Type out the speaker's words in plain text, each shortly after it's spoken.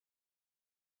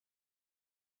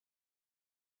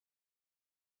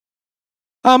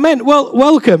Amen. Well,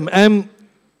 welcome.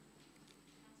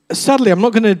 Sadly, I'm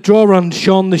not going to draw on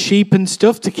Sean the sheep and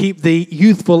stuff to keep the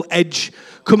youthful edge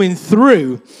coming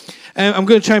through. I'm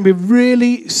going to try and be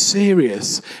really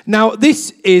serious. Now, this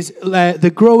is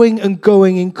the Growing and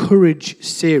Going Encourage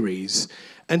series.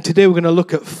 And today we're going to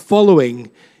look at following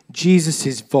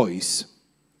Jesus' voice.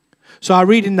 So our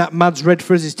reading that Mads read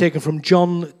for us is taken from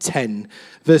John 10,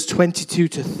 verse 22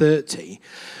 to 30.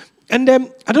 And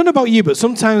I don't know about you, but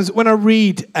sometimes when I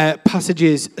read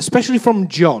passages, especially from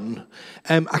John,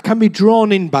 I can be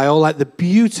drawn in by all like the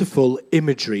beautiful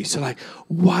imagery. So like,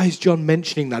 why is John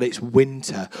mentioning that it's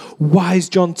winter? Why is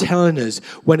John telling us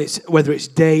whether it's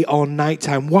day or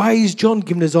nighttime? Why is John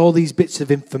giving us all these bits of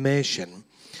information?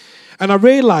 And I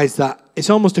realize that it's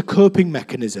almost a coping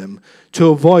mechanism to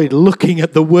avoid looking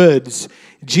at the words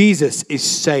Jesus is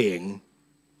saying.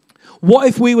 What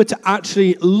if we were to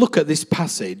actually look at this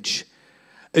passage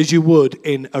as you would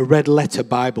in a red letter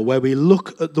Bible, where we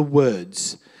look at the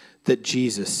words that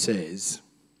Jesus says?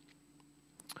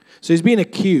 So he's being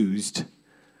accused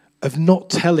of not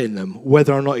telling them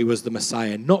whether or not he was the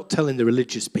Messiah, not telling the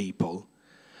religious people.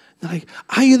 They're like,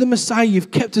 are you the Messiah? You've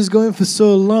kept us going for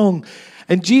so long.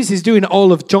 And Jesus is doing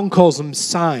all of, John calls them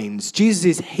signs. Jesus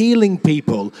is healing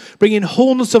people, bringing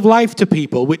wholeness of life to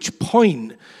people, which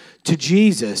point to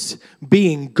Jesus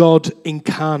being God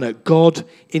incarnate, God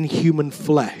in human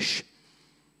flesh.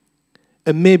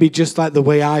 And maybe just like the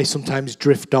way I sometimes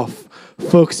drift off,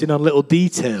 focusing on little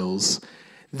details,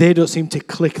 they don't seem to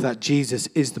click that Jesus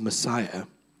is the Messiah.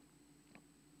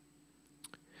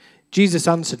 Jesus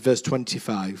answered, verse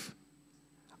 25,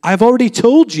 I have already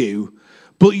told you,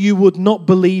 but you would not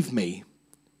believe me.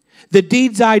 The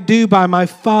deeds I do by my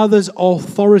Father's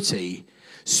authority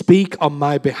speak on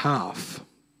my behalf.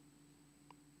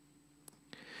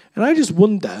 And I just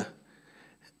wonder,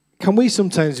 can we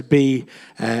sometimes be,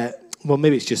 well,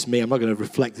 maybe it's just me, I'm not going to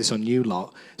reflect this on you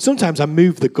lot. Sometimes I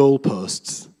move the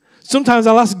goalposts. Sometimes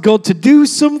I'll ask God to do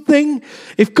something.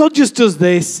 If God just does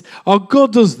this or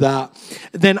God does that,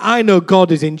 then I know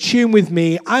God is in tune with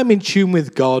me, I'm in tune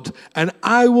with God, and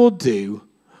I will do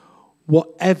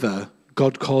whatever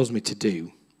God calls me to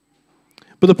do.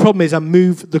 But the problem is I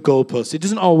move the goalposts. It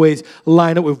doesn't always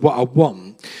line up with what I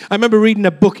want. I remember reading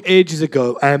a book ages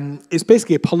ago. It's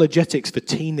basically apologetics for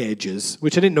teenagers,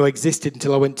 which I didn't know existed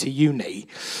until I went to uni.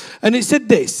 And it said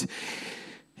this.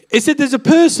 It said there's a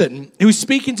person who's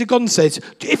speaking to God and says,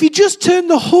 if you just turn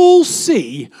the whole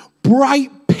sea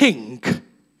bright pink,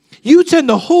 you turn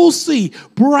the whole sea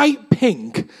bright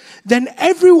pink, then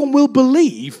everyone will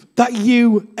believe that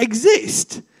you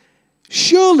exist.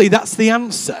 Surely that's the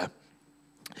answer.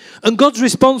 And God's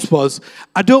response was,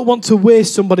 I don't want to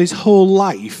waste somebody's whole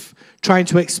life trying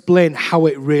to explain how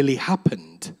it really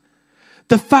happened.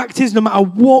 The fact is, no matter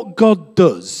what God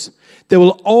does, there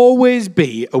will always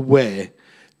be a way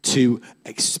to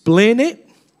explain it.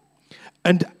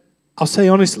 And I'll say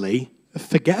honestly,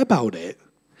 forget about it.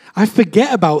 I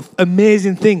forget about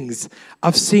amazing things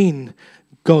I've seen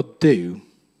God do.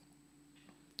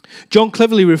 John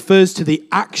cleverly refers to the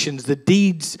actions, the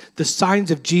deeds, the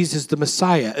signs of Jesus the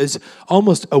Messiah as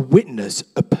almost a witness,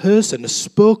 a person, a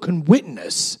spoken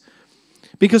witness.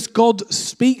 Because God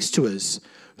speaks to us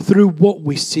through what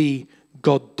we see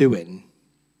God doing.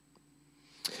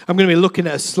 I'm going to be looking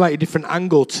at a slightly different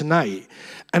angle tonight.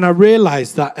 And I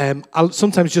realized that I'll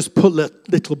sometimes just put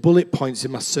little bullet points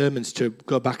in my sermons to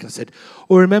go back and I said,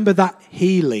 oh, remember that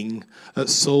healing at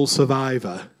Soul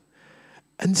Survivor?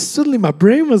 And suddenly my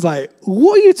brain was like,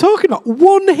 what are you talking about?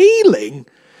 One healing?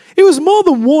 It was more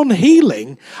than one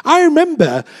healing. I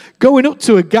remember going up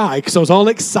to a guy because I was all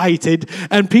excited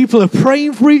and people are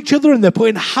praying for each other and they're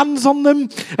putting hands on them.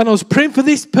 And I was praying for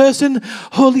this person.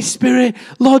 Holy Spirit,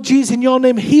 Lord Jesus, in your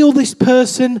name, heal this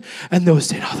person. And they were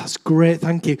saying, oh, that's great,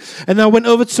 thank you. And then I went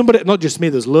over to somebody, not just me,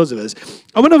 there's loads of us.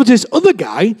 I went over to this other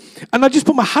guy and I just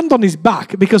put my hand on his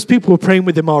back because people were praying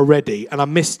with him already. And I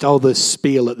missed all the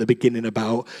spiel at the beginning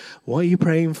about, what are you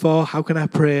praying for? How can I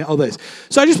pray? All this.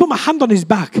 So I just put my hand on his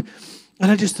back.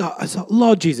 And I thought,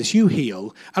 Lord Jesus, you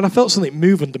heal. And I felt something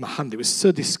move under my hand. It was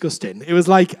so disgusting. It was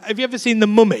like, have you ever seen The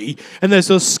Mummy? And there's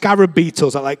those scarab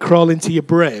beetles that like crawl into your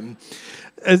brain.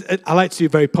 I like to do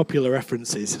very popular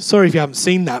references. Sorry if you haven't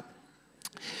seen that.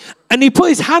 And he put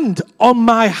his hand on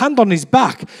my hand on his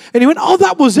back. And he went, oh,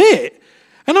 that was it.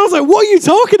 And I was like, what are you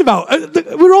talking about?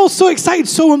 We're all so excited,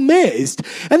 so amazed.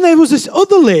 And there was this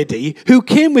other lady who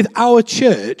came with our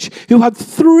church who had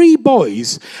 3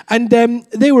 boys. And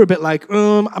they were a bit like,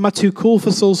 am I too cool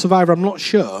for Soul Survivor? I'm not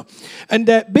sure. And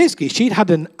basically, she'd had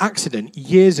an accident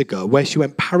years ago where she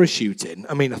went parachuting.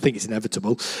 I mean, I think it's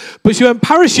inevitable. But she went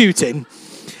parachuting.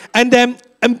 And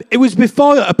it was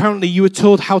before, apparently, you were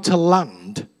told how to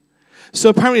land. So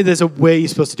apparently there's a way you're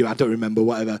supposed to do it. I don't remember,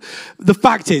 whatever. The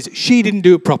fact is, she didn't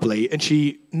do it properly, and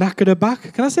she knackered her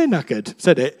back. Can I say knackered?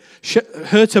 Said it.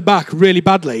 Hurt her back really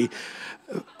badly.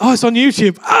 Oh, it's on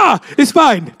YouTube. It's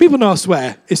fine. People know I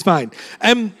swear. It's fine.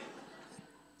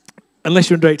 Unless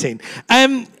you're under 18.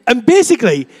 And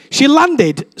basically, she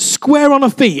landed square on her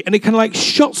feet, and it kind of like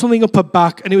shot something up her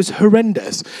back, and it was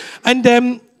horrendous.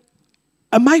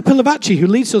 And Mike Pilavachi, who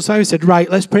leads Society, said, right,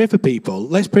 let's pray for people.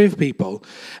 Let's pray for people.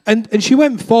 And she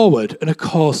went forward, and of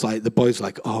course, like, the boys were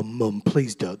like, oh, Mum,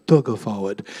 please don't go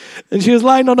forward. And she was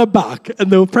lying on her back, and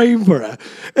they were praying for her.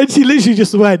 And she literally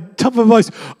just went, top of her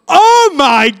voice, oh,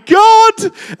 my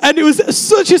God! And it was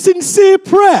such a sincere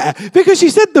prayer, because she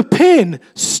said the pain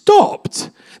stopped.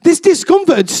 This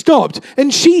discomfort had stopped,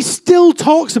 and she still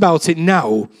talks about it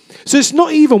now. So it's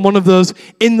not even one of those,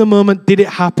 in the moment, did it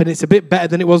happen? It's a bit better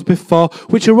than it was before,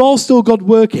 which are all still God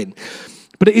working.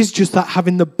 But it is just that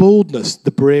having the boldness,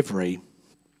 the bravery.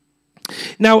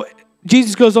 Now,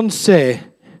 Jesus goes on to say,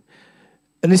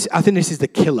 and I think this is the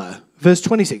killer, verse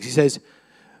 26, he says,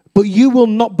 but you will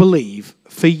not believe,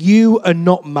 for you are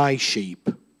not my sheep.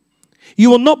 You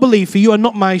will not believe, for you are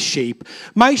not my sheep.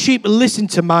 My sheep listen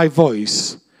to my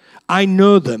voice. I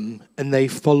know them, and they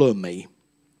follow me.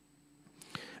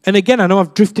 And again, I know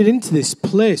I've drifted into this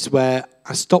place where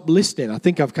I stopped listening. I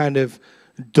think I've kind of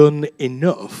done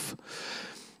enough.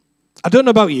 I don't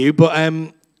know about you, but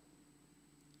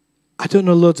I don't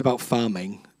know loads about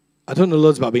farming. I don't know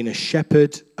loads about being a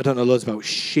shepherd. I don't know loads about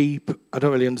sheep. I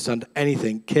don't really understand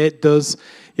anything. Kate does.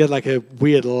 You had like a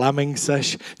weird lambing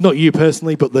sesh. Not you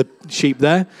personally, but the sheep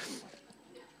there.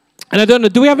 And I don't know,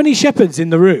 do we have any shepherds in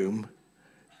the room?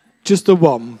 Just the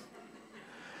one.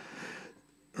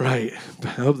 Right. I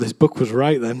hope this book was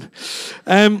right then.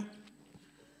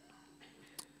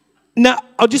 Now,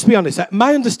 I'll just be honest.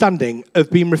 My understanding of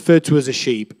being referred to as a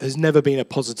sheep has never been a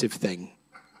positive thing.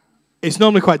 It's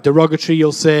normally quite derogatory.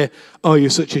 You'll say, oh,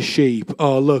 you're such a sheep.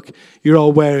 Oh, look, you're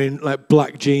all wearing like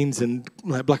black jeans and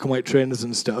like black and white trainers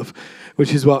and stuff,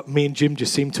 which is what me and Jim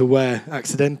just seem to wear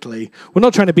accidentally. We're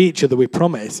not trying to be each other, we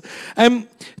promise.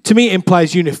 To me, it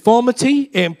implies uniformity.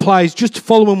 It implies just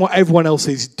following what everyone else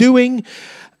is doing.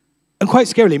 And quite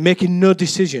scarily, making no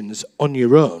decisions on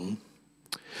your own.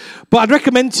 But I'd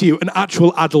recommend to you an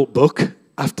actual adult book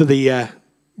after the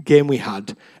game we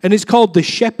had. And it's called The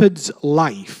Shepherd's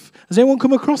Life. Has anyone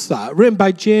come across that? Written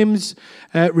by James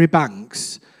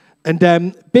Rebanks. And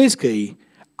basically,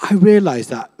 I realised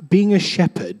that being a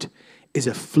shepherd is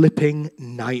a flipping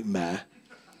nightmare.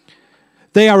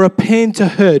 They are a pain to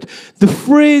herd. The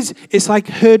phrase, it's like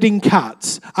herding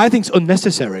cats, I think is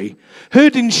unnecessary.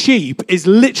 Herding sheep is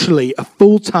literally a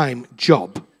full-time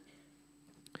job.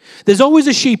 There's always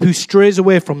a sheep who strays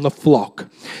away from the flock.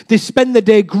 They spend the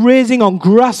day grazing on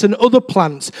grass and other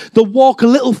plants. They'll walk a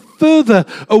little further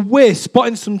away,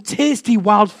 spotting some tasty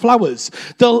wild flowers.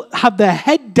 They'll have their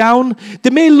head down. They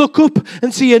may look up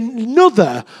and see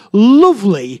another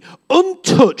lovely,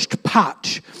 untouched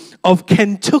patch of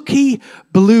Kentucky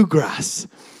bluegrass.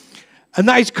 And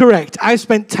that is correct. I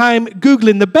spent time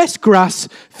Googling the best grass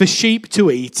for sheep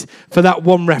to eat for that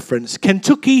one reference.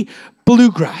 Kentucky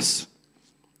bluegrass.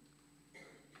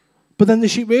 But then the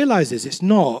sheep realizes it's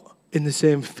not in the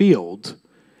same field.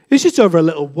 It's just over a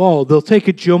little wall. They'll take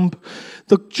a jump.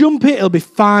 They'll jump it. It'll be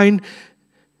fine.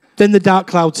 Then the dark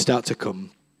clouds start to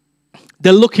come.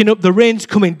 They're looking up. The rain's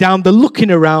coming down. They're looking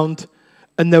around.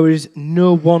 And there is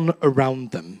no one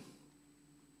around them.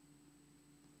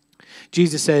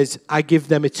 Jesus says, I give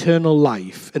them eternal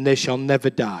life, and they shall never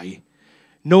die.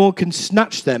 No one can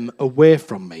snatch them away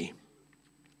from me.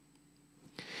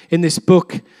 In this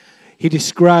book, he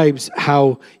describes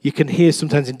how you can hear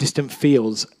sometimes in distant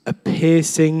fields a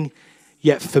piercing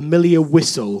yet familiar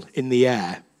whistle in the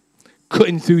air,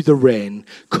 cutting through the rain,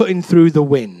 cutting through the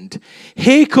wind.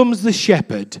 Here comes the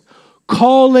shepherd,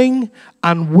 calling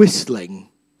and whistling.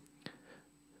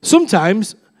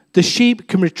 Sometimes the sheep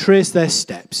can retrace their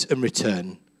steps and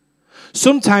return.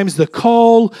 Sometimes the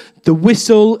call, the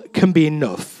whistle can be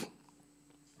enough.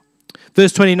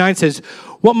 Verse 29 says,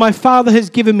 what my Father has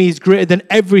given me is greater than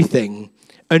everything,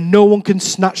 and no one can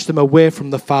snatch them away from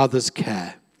the Father's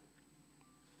care.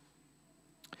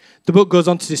 The book goes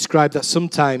on to describe that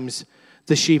sometimes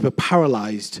the sheep are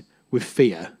paralyzed with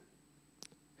fear.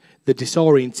 They're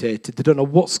disorientated, they don't know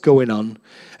what's going on,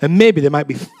 and maybe they might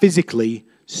be physically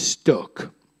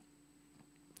stuck.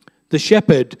 The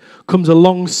shepherd comes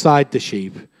alongside the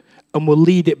sheep and will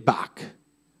lead it back.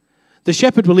 The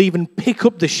shepherd will even pick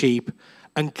up the sheep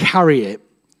and carry it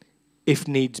if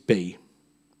needs be.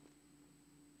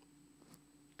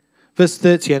 Verse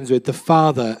 30 ends with, the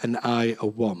Father and I are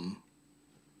one.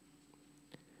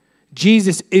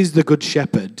 Jesus is the Good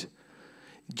Shepherd.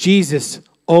 Jesus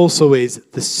also is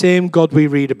the same God we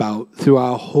read about through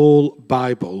our whole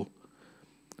Bible.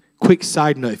 Quick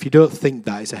side note, if you don't think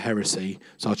that, it's a heresy,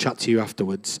 so I'll chat to you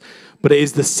afterwards. But it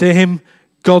is the same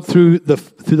God through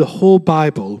the whole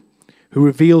Bible who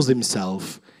reveals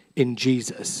himself in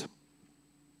Jesus.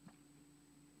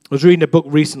 I was reading a book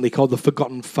recently called The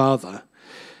Forgotten Father.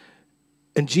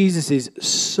 And Jesus is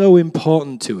so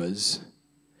important to us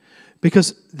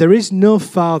because there is no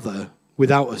father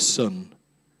without a son.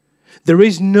 There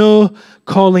is no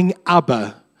calling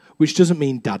Abba, which doesn't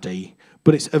mean daddy,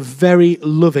 but it's a very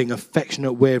loving,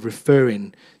 affectionate way of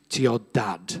referring to your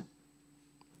dad.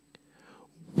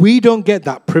 We don't get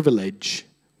that privilege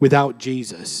without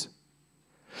Jesus.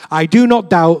 I do not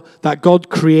doubt that God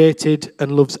created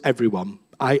and loves everyone.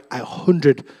 I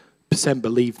 100%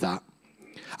 believe that.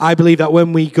 I believe that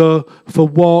when we go for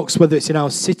walks, whether it's in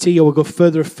our city or we go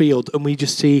further afield and we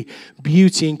just see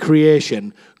beauty in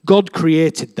creation, God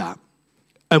created that.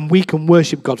 And we can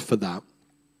worship God for that.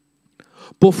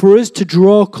 But for us to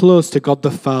draw close to God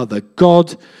the Father,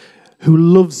 God who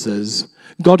loves us,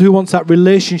 God who wants that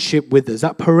relationship with us,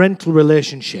 that parental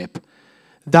relationship,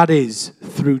 that is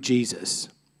through Jesus.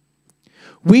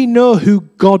 We know who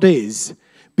God is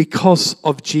because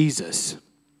of Jesus.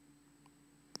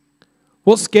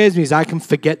 What scares me is I can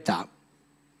forget that.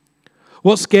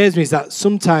 What scares me is that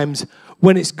sometimes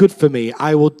when it's good for me,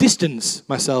 I will distance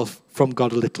myself from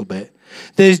God a little bit.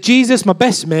 There's Jesus, my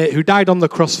best mate, who died on the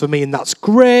cross for me, and that's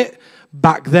great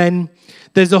back then.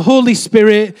 There's the Holy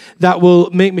Spirit that will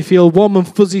make me feel warm and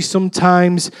fuzzy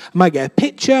sometimes. I might get a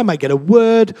picture, I might get a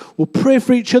word, we'll pray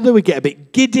for each other, we get a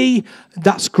bit giddy.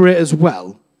 That's great as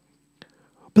well.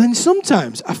 But then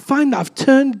sometimes I find that I've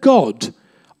turned God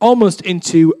almost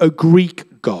into a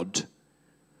Greek God.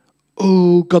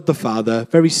 Oh, God the Father,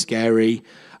 very scary.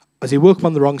 As he woke up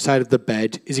on the wrong side of the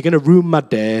bed, is he going to ruin my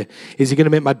day? Is he going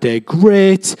to make my day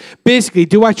great? Basically,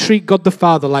 do I treat God the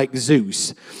Father like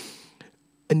Zeus?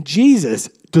 And Jesus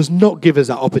does not give us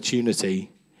that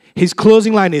opportunity. His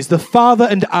closing line is, the Father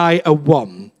and I are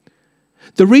one.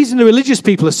 The reason the religious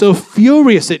people are so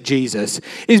furious at Jesus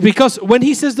is because when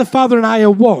he says the Father and I are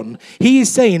one, he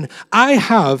is saying, I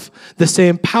have the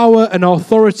same power and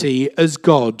authority as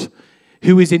God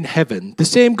who is in heaven. The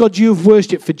same God you have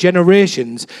worshipped for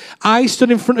generations. I stood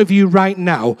in front of you right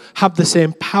now, have the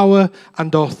same power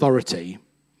and authority.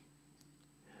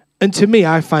 And to me,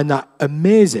 I find that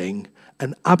amazing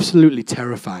and absolutely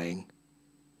terrifying.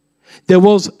 There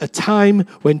was a time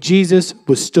when Jesus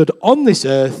was stood on this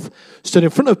earth, stood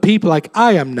in front of people like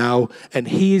I am now, and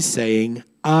he is saying,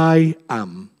 I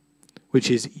am, which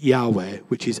is Yahweh,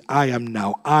 which is I am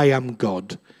now. I am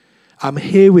God. I'm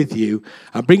here with you.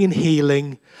 I'm bringing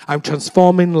healing. I'm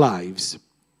transforming lives.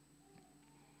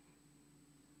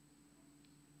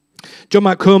 John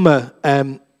Mark Comer,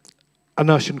 I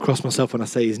know I shouldn't cross myself when I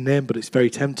say his name, but it's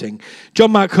very tempting.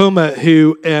 John Mark Comer,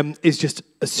 who is just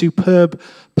a superb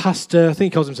pastor. I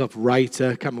think he calls himself writer.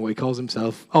 Can't remember what he calls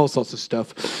himself. All sorts of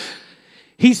stuff.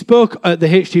 He spoke at the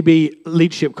HTB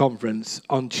Leadership Conference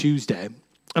on Tuesday,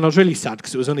 and I was really sad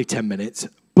because it was only 10 minutes.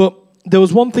 But there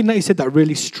was one thing that he said that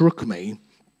really struck me,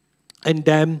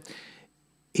 and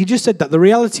he just said that the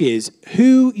reality is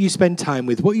who you spend time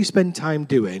with, what you spend time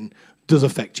doing, does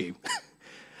affect you.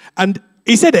 And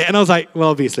he said it, and I was like, well,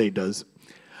 obviously it does.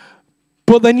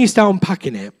 But then you start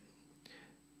unpacking it.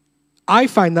 I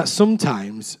find that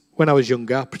sometimes, when I was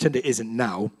younger, I pretend it isn't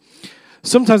now,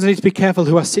 sometimes I need to be careful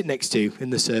who I sit next to in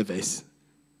the service.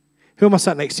 Who am I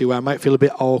sat next to where I might feel a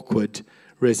bit awkward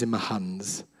raising my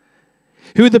hands?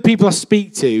 Who are the people I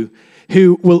speak to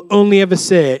who will only ever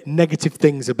say negative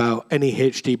things about any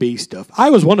HTB stuff? I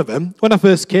was one of them. When I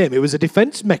first came, it was a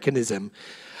defense mechanism.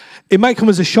 It might come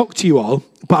as a shock to you all,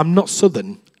 but I'm not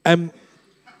Southern.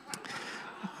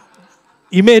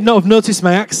 You may not have noticed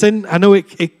my accent. I know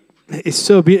it's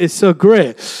so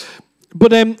great.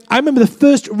 But I remember the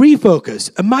first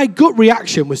refocus, and my gut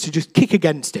reaction was to just kick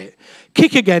against it.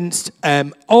 Kick against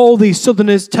all these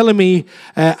Southerners telling me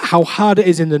how hard it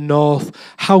is in the North,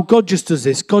 how God just does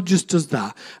this, God just does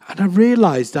that. And I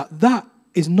realised that that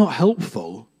is not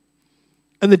helpful.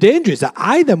 And the danger is that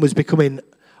I then was becoming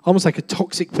almost like a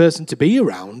toxic person to be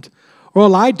around. Or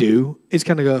all I do is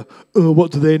kind of go, oh,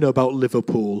 what do they know about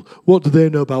Liverpool? What do they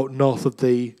know about north of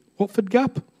the Watford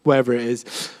Gap? Wherever it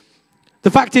is.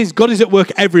 The fact is, God is at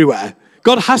work everywhere.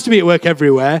 God has to be at work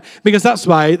everywhere because that's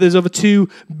why there's over 2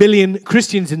 billion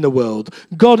Christians in the world.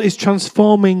 God is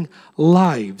transforming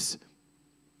lives.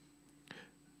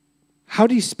 How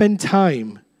do you spend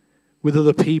time with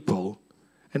other people?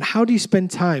 And how do you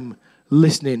spend time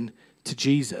listening to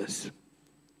Jesus?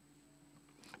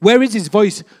 Where is his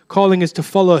voice calling us to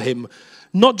follow him,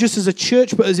 not just as a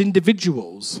church, but as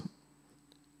individuals?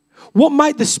 What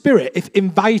might the Spirit, if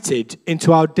invited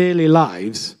into our daily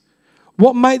lives,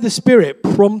 what might the Spirit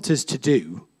prompt us to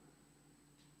do?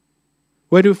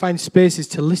 Where do we find spaces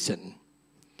to listen?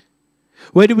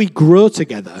 Where do we grow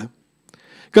together?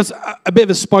 Because a bit of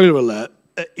a spoiler alert,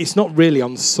 it's not really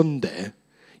on Sunday.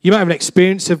 You might have an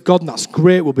experience of God, and that's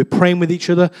great. We'll be praying with each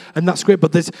other, and that's great.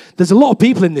 But there's a lot of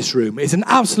people in this room. It's an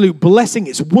absolute blessing.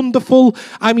 It's wonderful.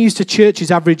 I'm used to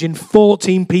churches averaging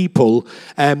 14 people,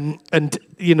 and,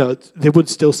 they would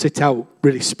still sit out,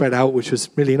 really spread out, which was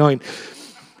really annoying.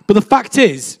 But the fact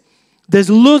is, there's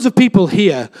loads of people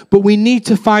here, but we need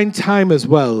to find time as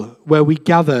well where we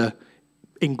gather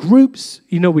in groups.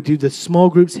 We do the small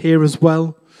groups here as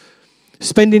well.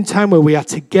 Spending time where we are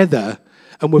together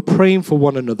and we're praying for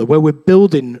one another, where we're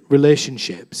building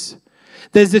relationships.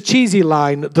 There's the cheesy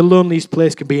line, the loneliest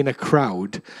place can be in a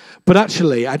crowd. But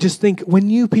actually, I just think when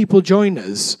new people join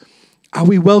us, are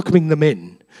we welcoming them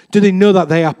in? Do they know that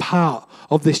they are part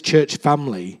of this church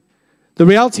family? The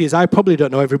reality is I probably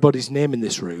don't know everybody's name in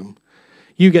this room.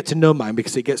 You get to know mine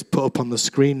because it gets put up on the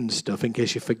screen and stuff in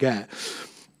case you forget.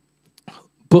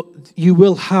 But you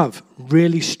will have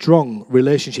really strong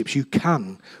relationships. You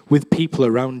can with people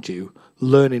around you,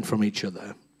 learning from each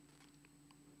other.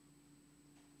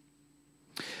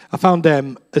 I found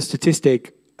a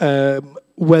statistic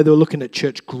where they were looking at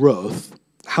church growth.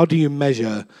 How do you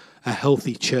measure a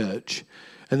healthy church?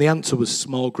 And the answer was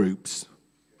small groups.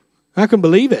 I couldn't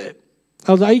believe it.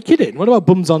 I was like, are you kidding? What about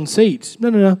bums on seats?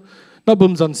 No. Not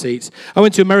bums on seats. I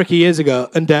went to America years ago,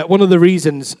 and one of the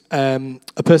reasons a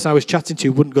person I was chatting to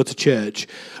wouldn't go to church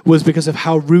was because of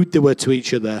how rude they were to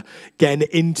each other getting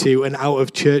into and out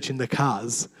of church in the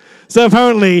cars. So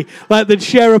apparently, they'd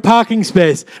share a parking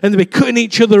space, and they'd be cutting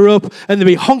each other up, and they'd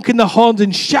be honking the horns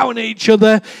and shouting at each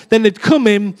other. Then they'd come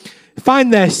in,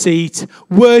 find their seat,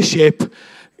 worship,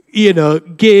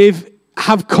 give,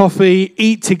 have coffee,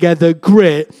 eat together,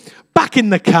 great. Back in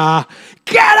the car,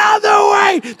 get out of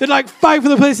the way! They'd fight for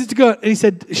the places to go. And he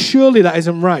said, surely that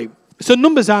isn't right. So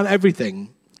numbers aren't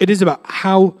everything. It is about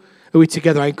how are we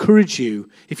together. I encourage you,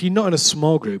 if you're not in a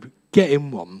small group, get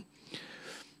in one.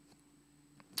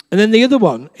 And then the other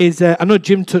one is, I know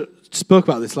Jim spoke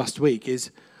about this last week,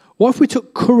 is what if we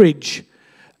took courage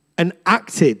and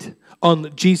acted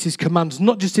on Jesus' commands,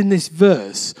 not just in this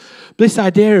verse, but this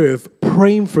idea of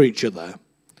praying for each other.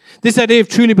 This idea of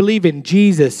truly believing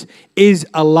Jesus is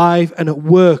alive and at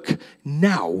work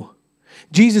now.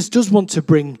 Jesus does want to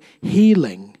bring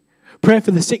healing, prayer for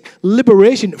the sick,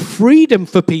 liberation, freedom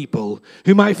for people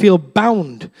who might feel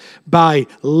bound by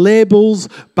labels,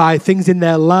 by things in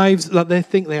their lives that they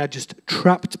think they are just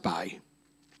trapped by.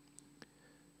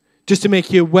 Just to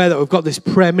make you aware that we've got this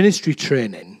prayer ministry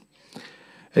training.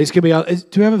 It's going to be.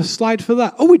 Do we have a slide for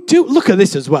that? Oh, we do. Look at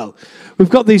this as well. We've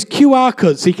got these QR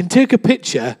codes, so you can take a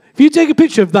picture. If you take a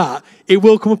picture of that, it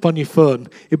will come up on your phone.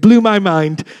 It blew my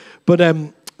mind, but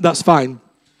that's fine.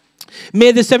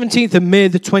 May the 17th and May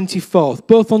the 24th,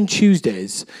 both on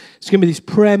Tuesdays, it's going to be this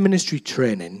prayer ministry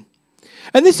training.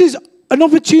 And this is an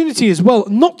opportunity as well,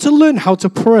 not to learn how to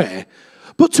pray,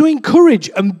 but to encourage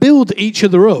and build each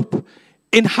other up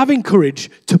in having courage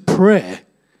to pray,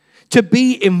 to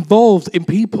be involved in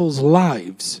people's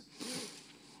lives.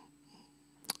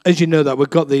 As you know that we've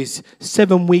got these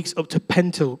 7 weeks up to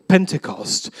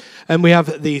Pentecost, and we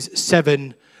have these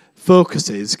 7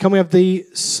 focuses. Can we have the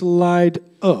slide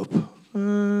up?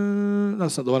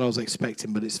 That's not the one I was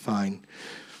expecting, but it's fine.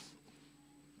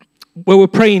 Well, we're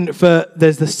praying for,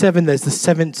 there's the 7, there's the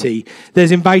 70.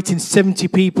 There's inviting 70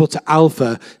 people to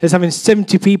Alpha. There's having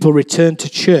 70 people return to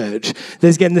church.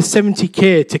 There's getting the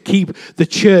 70K to keep the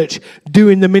church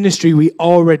doing the ministry we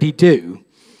already do.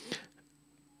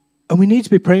 And we need to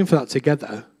be praying for that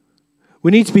together.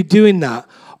 We need to be doing that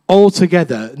all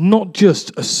together, not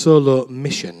just a solo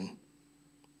mission.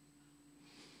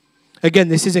 Again,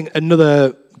 this isn't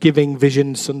another Giving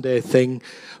Vision Sunday thing,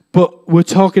 but we're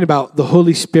talking about the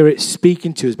Holy Spirit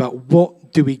speaking to us about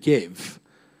what do we give?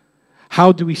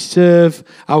 How do we serve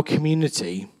our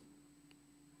community?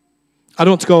 I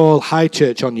don't want to go all high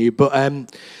church on you, but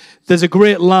there's a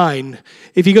great line.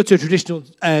 If you go to a traditional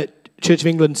Church of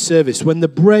England service, when the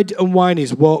bread and wine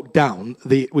is walked down,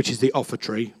 which is the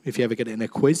offertory, if you ever get it in a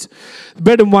quiz, the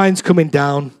bread and wine's coming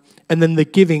down, and then the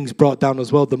giving's brought down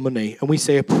as well, the money. And we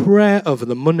say a prayer over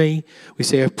the money, we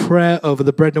say a prayer over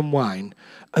the bread and wine.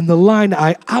 And the line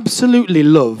I absolutely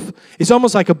love, it's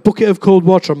almost like a bucket of cold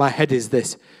water on my head, is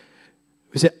this.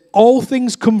 We say, all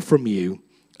things come from you,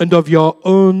 and of your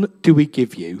own do we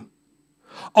give you.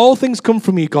 All things come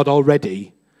from you, God,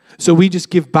 already, so we just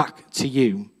give back to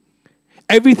you.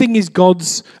 Everything is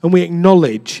God's, and we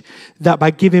acknowledge that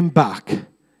by giving back,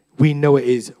 we know it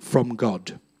is from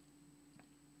God.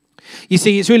 You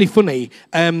see, it's really funny.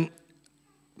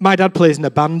 My dad plays in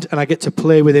a band, and I get to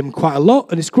play with him quite a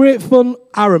lot, and it's great fun,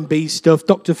 R&B stuff,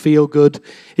 Dr. Feelgood.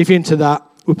 If you're into that,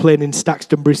 we're playing in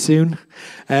Staxtonbury soon.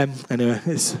 Anyway,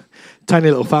 it's a tiny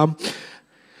little farm.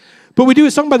 But we do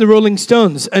a song by the Rolling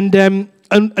Stones, and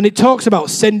it talks about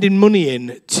sending money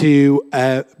in to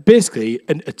basically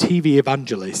a TV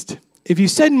evangelist. If you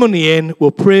send money in,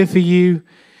 we'll pray for you,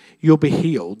 you'll be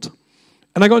healed.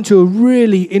 And I got into a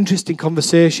really interesting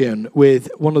conversation with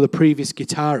one of the previous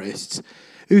guitarists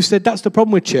who said, that's the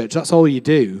problem with church, that's all you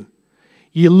do.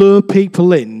 You lure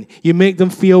people in, you make them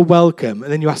feel welcome,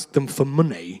 and then you ask them for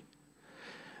money.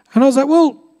 And I was like,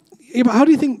 well, yeah, but how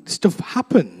do you think stuff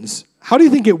happens? How do you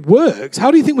think it works?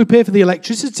 How do you think we pay for the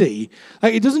electricity?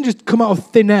 Like, it doesn't just come out of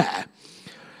thin air.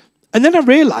 And then I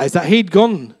realized that he'd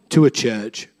gone to a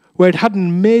church where he'd had an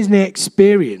amazing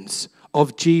experience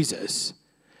of Jesus.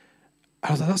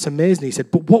 I was like, that's amazing. He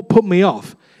said, but what put me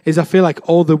off is I feel like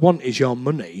all they want is your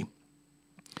money.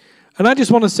 And I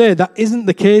just want to say that isn't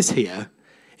the case here.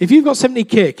 If you've got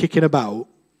 70k kicking about,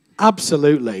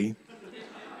 absolutely.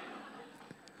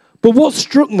 But what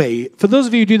struck me, for those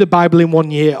of you who do the Bible in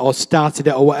 1 year or started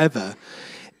it or whatever,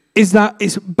 is that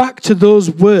it's back to those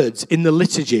words in the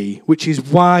liturgy, which is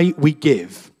why we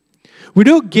give. We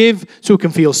don't give so we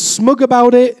can feel smug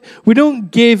about it. We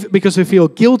don't give because we feel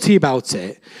guilty about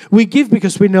it. We give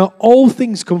because we know all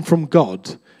things come from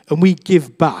God, and we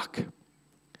give back.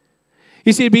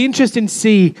 You see, it'd be interesting to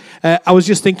see, I was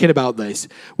just thinking about this,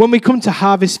 when we come to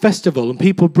Harvest Festival and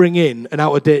people bring in an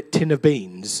out-of-date tin of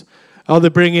beans, or they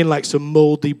bring in like some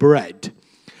mouldy bread,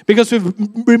 because we've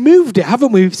removed it,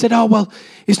 haven't we? We've said, oh, well,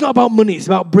 it's not about money, it's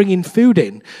about bringing food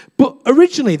in. But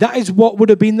originally, that is what would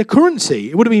have been the currency.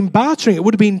 It would have been bartering, it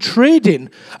would have been trading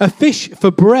a fish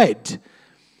for bread.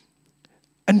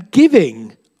 And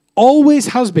giving always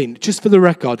has been, just for the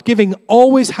record, giving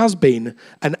always has been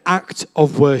an act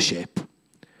of worship.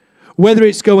 Whether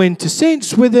it's going to St.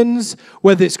 Swithin's,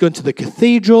 whether it's going to the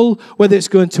cathedral, whether it's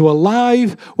going to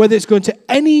Alive, whether it's going to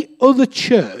any other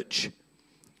church,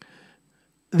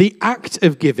 the act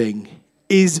of giving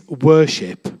is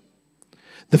worship.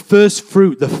 The first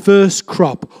fruit, the first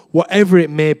crop, whatever it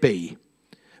may be.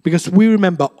 Because we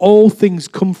remember all things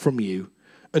come from you,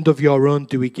 and of your own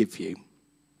do we give you.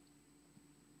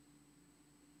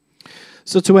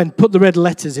 So to end, put the red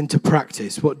letters into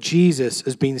practice, what Jesus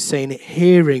has been saying,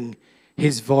 hearing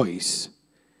his voice.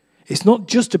 It's not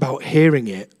just about hearing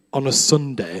it on a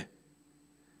Sunday.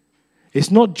 It's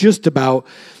not just about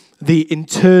the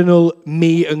internal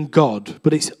me and God,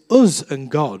 but it's us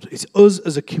and God. It's us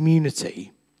as a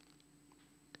community.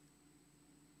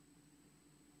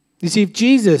 You see, if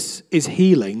Jesus is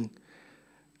healing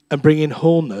and bringing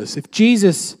wholeness, if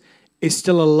Jesus is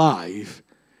still alive,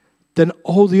 then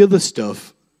all the other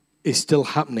stuff is still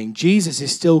happening. Jesus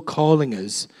is still calling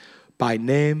us by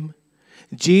name.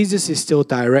 Jesus is still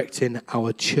directing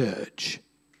our church.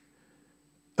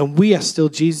 And we are still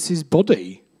Jesus'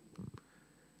 body.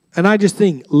 And I just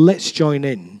think, let's join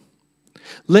in.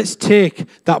 Let's take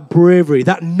that bravery,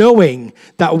 that knowing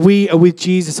that we are with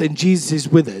Jesus and Jesus is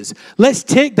with us. Let's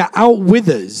take that out with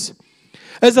us.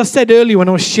 As I said earlier when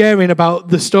I was sharing about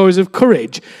the stories of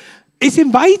courage, it's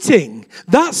inviting.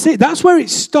 That's it. That's where it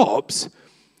stops.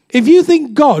 If you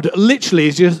think God literally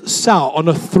is just sat on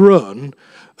a throne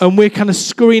and we're kind of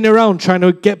scurrying around trying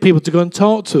to get people to go and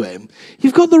talk to him,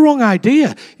 you've got the wrong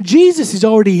idea. Jesus is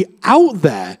already out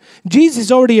there. Jesus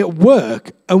is already at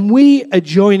work, and we are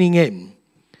joining in.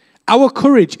 Our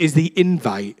courage is the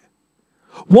invite.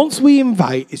 Once we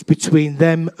invite, it's between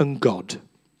them and God.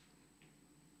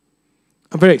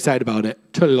 I'm very excited about it.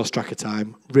 Totally lost track of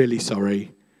time. Really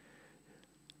sorry.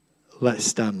 Let's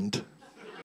stand.